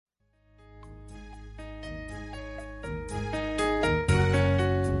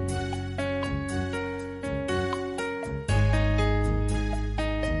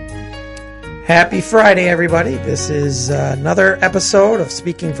Happy Friday, everybody. This is another episode of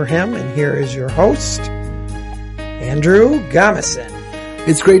Speaking for Him, and here is your host, Andrew Gomison.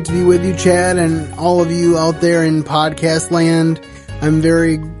 It's great to be with you, Chad, and all of you out there in podcast land. I'm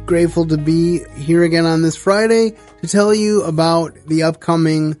very grateful to be here again on this Friday to tell you about the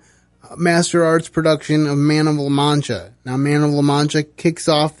upcoming Master Arts production of Man of La Mancha. Now, Man of La Mancha kicks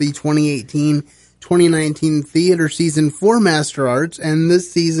off the 2018-2019 theater season for Master Arts, and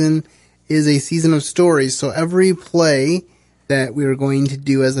this season is a season of stories. So every play that we are going to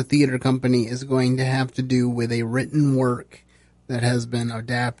do as a theater company is going to have to do with a written work that has been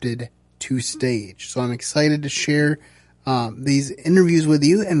adapted to stage. So I'm excited to share these interviews with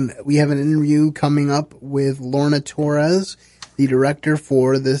you, and we have an interview coming up with Lorna Torres, the director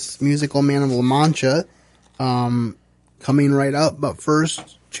for this musical Man of La Mancha, coming right up. But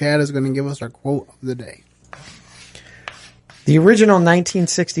first, Chad is going to give us our quote of the day. The original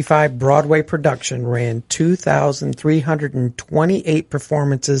 1965 Broadway production ran 2,328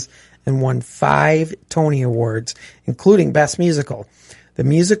 performances and won 5 Tony Awards, including Best Musical. The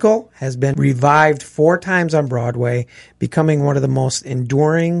musical has been revived 4 times on Broadway, becoming one of the most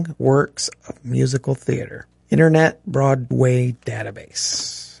enduring works of musical theater. Internet Broadway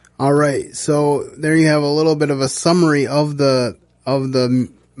Database. All right, so there you have a little bit of a summary of the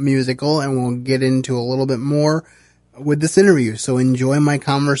musical, and we'll get into a little bit more with this interview. So enjoy my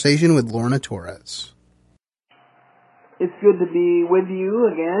conversation with Lorna Torres. It's good to be with you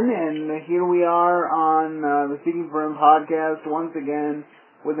again, and here we are on the Speaking for Him podcast once again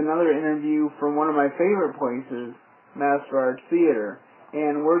with another interview from one of my favorite places, Master Arts Theater.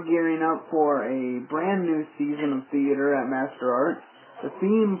 And we're gearing up for a brand new season of theater at Master Arts. The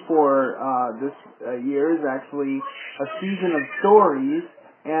theme for this year is actually a season of stories,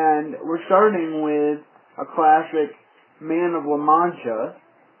 and we're starting with a classic, Man of La Mancha,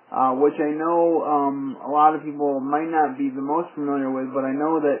 which I know a lot of people might not be the most familiar with, but I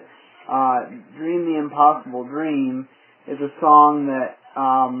know that Dream the Impossible Dream is a song that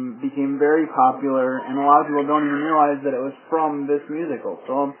became very popular, and a lot of people don't even realize that it was from this musical.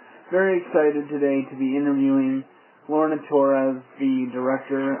 So I'm very excited today to be interviewing Lorna Torres, the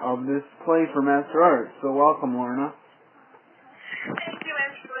director of this play for Master Arts. So welcome, Lorna. Thank you,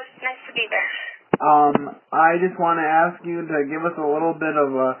 Andrew. It's nice to be there. I just want to ask you to give us a little bit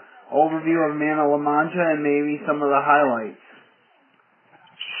of a overview of Man of La Mancha and maybe some of the highlights.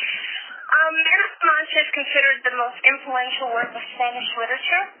 Man of La Mancha is considered the most influential work of Spanish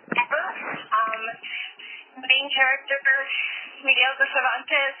literature ever. The main character, Miguel de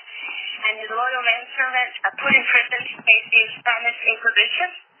Cervantes, and his loyal manservant are put in prison to face the Spanish Inquisition.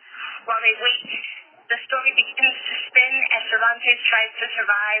 While they wait, the story begins to spin as Cervantes tries to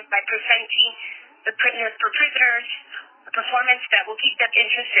survive by presenting the prisoners, a performance that will keep them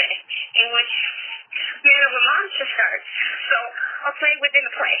interested, in which Man of La Mancha starts. So, a play within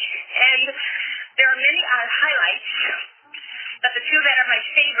a play. And there are many highlights, but the two that are my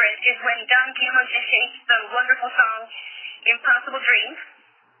favorite is when Don Quixote sings the wonderful song, Impossible Dream,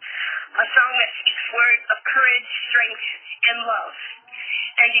 a song that speaks words of courage, strength, and love.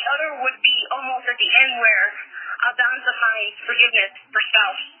 And the other would be almost at the end where Aldonza finds forgiveness for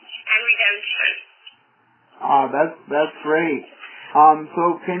self and redemption. That's great.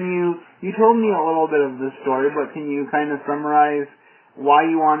 So can you told me a little bit of this story, but can you kind of summarize why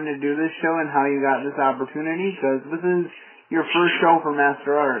you wanted to do this show and how you got this opportunity? Because this is your first show for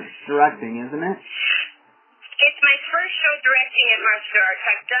Master Arts directing, isn't it? It's my first show directing at Master Arts.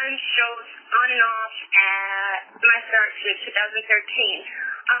 I've done shows on and off at Master Arts since 2013.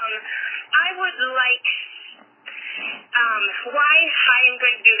 I would like, why I am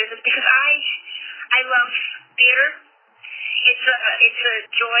going to do this is because I love theater. It's a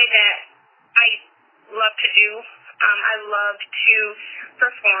joy that I love to do. I love to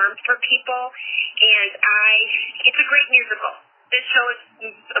perform for people, and it's a great musical. This show is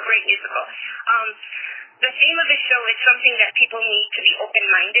a great musical. The theme of this show is something that people need to be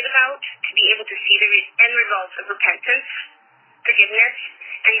open-minded about, to be able to see the end results of repentance, forgiveness,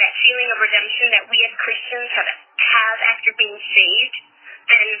 and that feeling of redemption that we as Christians have after being saved.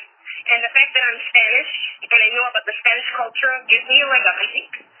 And the fact that I'm Spanish, and I know about the Spanish culture, gives me a leg up, I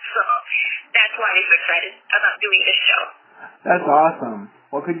think. So that's why I'm so excited about doing this show. That's awesome.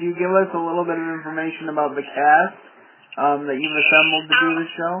 Well, could you give us a little bit of information about the cast that you've assembled to do this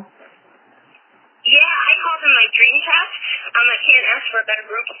show? Yeah, I call them my dream cast. I can't ask for a better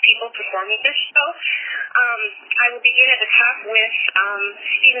group of people performing this show. I will begin at the top with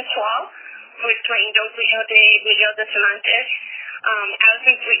Stephen Swall, who is playing Don Quixote, Miguel de Cervantes.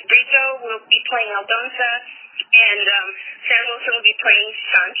 Alison Brito will be playing Aldonza, and Sam Wilson will be playing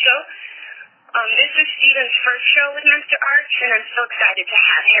Sancho. This is Steven's first show with Master Arts, and I'm so excited to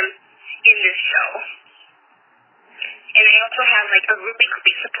have him in this show. And I also have like a really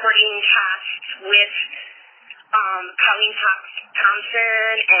great supporting cast with Colleen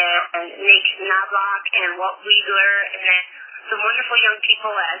Thompson and Nick Knobloch and Walt Wiegler, and then some wonderful young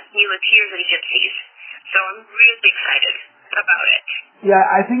people as Muleteers and Gypsies. So I'm really excited about it. Yeah,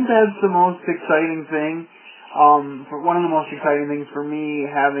 I think that's the most exciting thing. One of the most exciting things for me,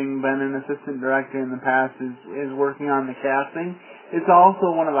 having been an assistant director in the past, is working on the casting. It's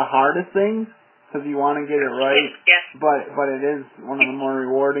also one of the hardest things because you want to get it right. Yes. But it is one of the more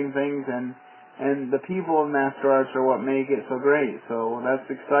rewarding things, and the people of Master Arts are what make it so great. So that's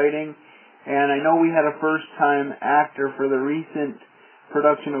exciting. And I know we had a first-time actor for the recent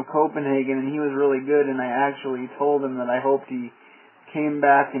production of Copenhagen, and he was really good. And I actually told him that I hoped he came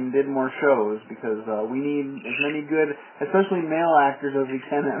back and did more shows because we need as many good, especially male actors as we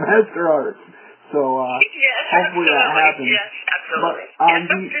can at Master Arts. So hopefully that happens. Yes, absolutely.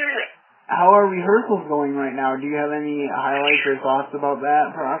 But how are rehearsals going right now? Do you have any highlights or thoughts about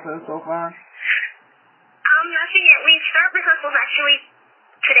that process so far? Nothing yet. We start rehearsals actually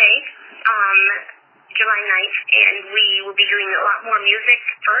today, July 9th, and we will be doing a lot more music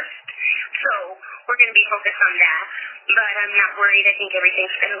first. So we're going to be focused on that. But I'm not worried. I think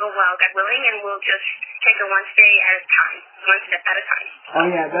everything's going to go well, God willing, and we'll just take it one day at a time, one step at a time. Oh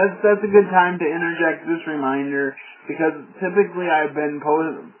yeah, that's a good time to interject this reminder, because typically I've been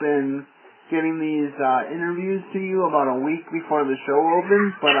getting these interviews to you about a week before the show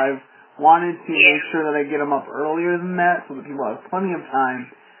opens, but I've wanted to make sure that I get them up earlier than that so that people have plenty of time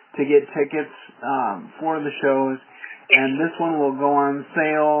to get tickets for the shows. And this one will go on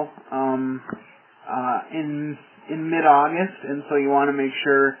sale in mid-August, and so you want to make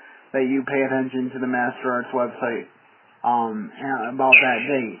sure that you pay attention to the Master Arts website about that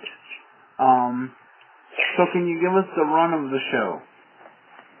date. So can you give us the run of the show?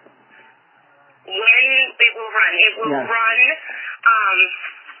 When it will run? It will run,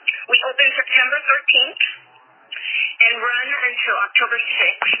 we open September 13th and run until October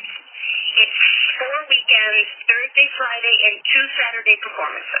 6th. It's 4 weekends, Thursday, Friday, and 2 Saturday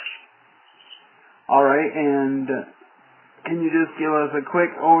performances. All right, and can you just give us a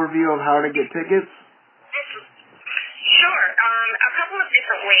quick overview of how to get tickets? Sure. A couple of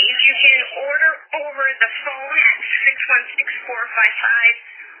different ways. You can order over the phone at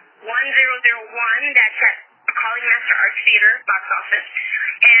 616-455-1001. That's at Calling Master Arts Theater box office.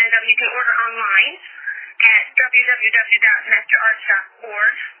 And you can order online at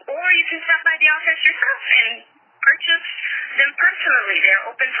www.masterarts.org, or you can stop by the office yourself and purchase them personally. They're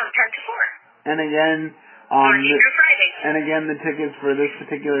open from 10 to 4. And again, Monday through Friday. And again, the tickets for this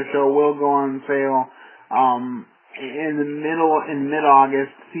particular show will go on sale in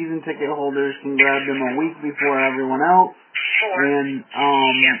mid-August. Season ticket holders can grab them a week before everyone else. And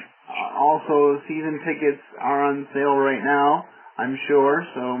also, season tickets are on sale right now, I'm sure.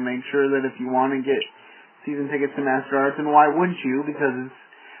 So make sure that if you want to get season tickets to Master Arts, and why wouldn't you? Because it's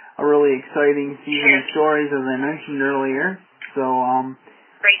a really exciting season of stories, as I mentioned earlier. So,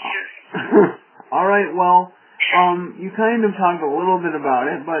 great news. All right, well, you kind of talked a little bit about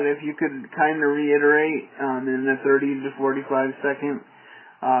it, but if you could kind of reiterate in a 30 to 45 second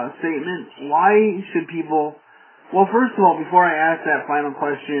statement, why should people, well, first of all, before I ask that final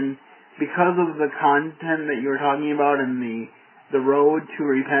question, because of the content that you were talking about and the road to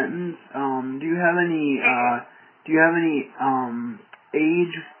repentance, do you have any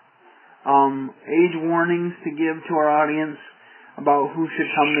age warnings to give to our audience about who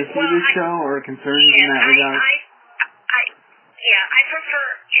should come to see this show, or concerns in that regard? I prefer,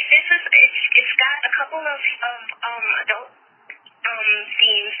 it's got a couple of adult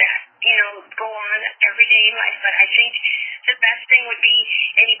themes that, go on everyday life, but I think the best thing would be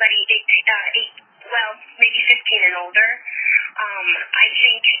anybody maybe 15 and older. I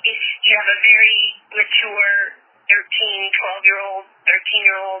think if you have a very mature 13, 12-year-old,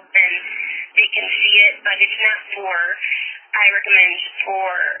 13-year-old, then they can see it, but it's not for, I recommend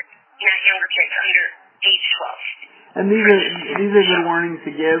for not younger kids under age 12. And these are good warnings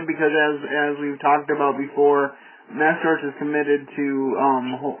to give, because as we've talked about before, Master Arts is committed to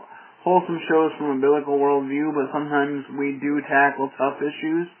wholesome shows from a biblical worldview, but sometimes we do tackle tough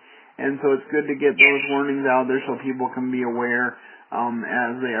issues, and so it's good to get those warnings out there so people can be aware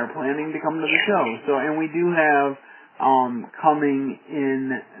as they are planning to come to the show. So, and we do have coming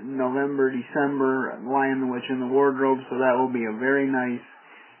in November, December, Lion, the Witch, and the Wardrobe, so that will be a very nice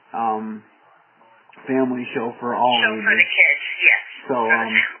family show for all ages. Show for the kids, yes. So, for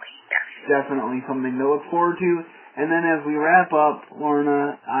the family, yes. Definitely something to look forward to. And then as we wrap up,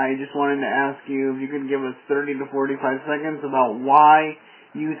 Lorna, I just wanted to ask you if you could give us 30 to 45 seconds about why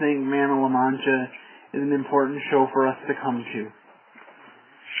you think Man of La Mancha is an important show for us to come to.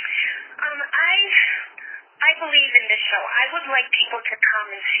 I believe in this show. I would like people to come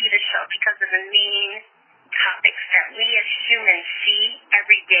and see the show because of the main topics that we as humans see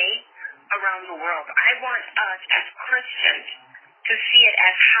every day around the world. I want us as Christians to see it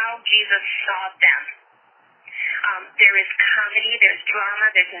as how Jesus saw them. There is comedy, there's drama,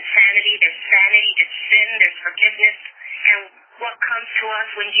 there's insanity, there's sanity, there's sin, there's forgiveness. And what comes to us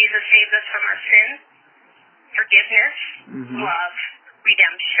when Jesus saves us from our sin? Forgiveness, love,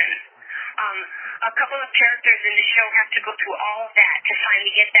 redemption. A couple of characters in the show have to go through all of that to finally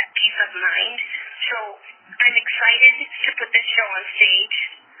get that peace of mind. So I'm excited to put this show on stage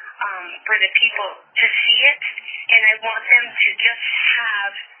for the people to see it, and I want them to just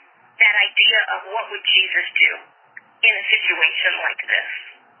have that idea of what would Jesus do in a situation like this,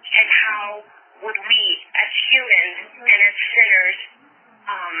 and how would we as humans and as sinners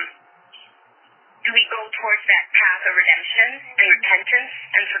do we go towards that path of redemption and repentance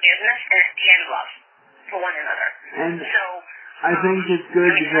and forgiveness and at the end love for one another. And so I think it's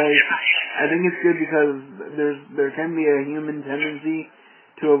good because there can be a human tendency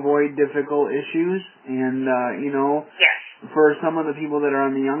to avoid difficult issues, and yes. For some of the people that are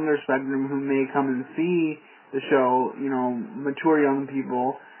on the younger spectrum who may come and see the show, mature young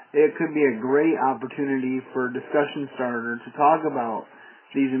people, it could be a great opportunity for a discussion starter to talk about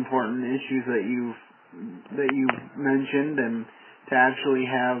these important issues that you've mentioned, and to actually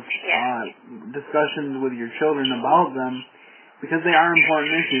have discussions with your children about them, because they are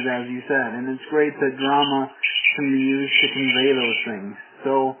important issues, as you said, and it's great that drama can be used to convey those things.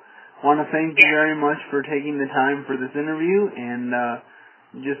 So I want to thank you very much for taking the time for this interview, and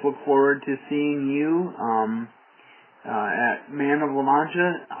just look forward to seeing you at Man of La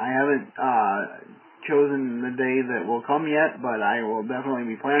Mancha. I haven't chosen the day that will come yet, but I will definitely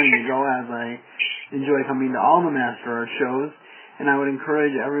be planning to go, as I enjoy coming to all the Master Art shows, and I would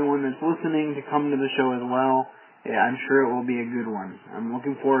encourage everyone that's listening to come to the show as well. Yeah, I'm sure it will be a good one. I'm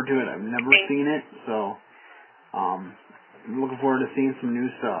looking forward to it. I've never seen it, so I'm looking forward to seeing some new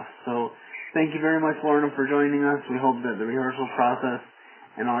stuff. So thank you very much, Lorna, for joining us. We hope that the rehearsal process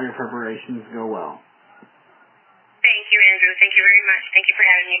and all your preparations go well. Thank you, Andrew. Thank you very much. Thank you for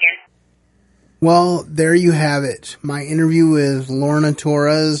having me again. Well, there you have it. My interview with Lorna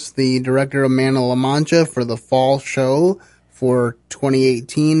Torres, the director of Man of La Mancha, for the fall show for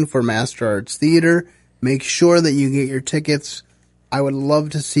 2018 for Master Arts Theater. Make sure that you get your tickets. I would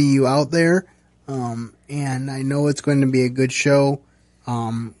love to see you out there. And I know it's going to be a good show.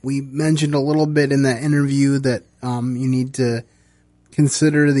 We mentioned a little bit in that interview that you need to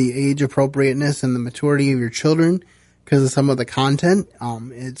consider the age appropriateness and the maturity of your children because of some of the content.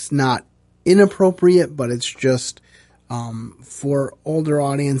 It's not inappropriate, but it's just for older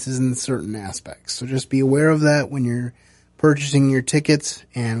audiences in certain aspects. So just be aware of that when you're purchasing your tickets,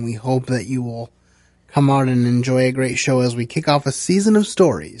 and we hope that you will come out and enjoy a great show as we kick off a season of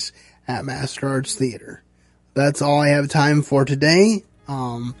stories at Master Arts Theater. That's all I have time for today.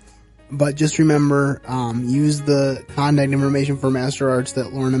 But just remember, use the contact information for Master Arts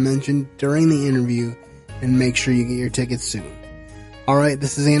that Lorna mentioned during the interview, and make sure you get your tickets soon. Alright,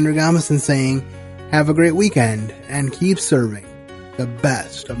 this is Andrew Gomison saying, have a great weekend, and keep serving the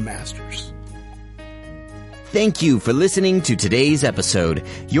best of masters. Thank you for listening to today's episode.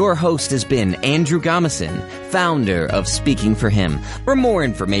 Your host has been Andrew Gomison, founder of Speaking for Him. For more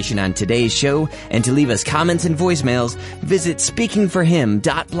information on today's show and to leave us comments and voicemails, visit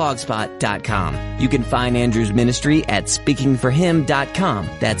speakingforhim.blogspot.com. You can find Andrew's ministry at speakingforhim.com.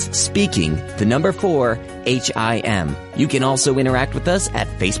 That's speaking, the number 4, HIM. You can also interact with us at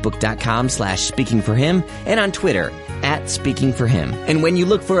facebook.com/speakingforhim and on Twitter @SpeakingForHim. And when you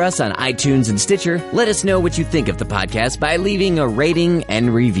look for us on iTunes and Stitcher, let us know what you think of the podcast by leaving a rating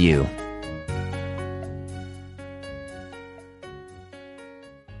and review.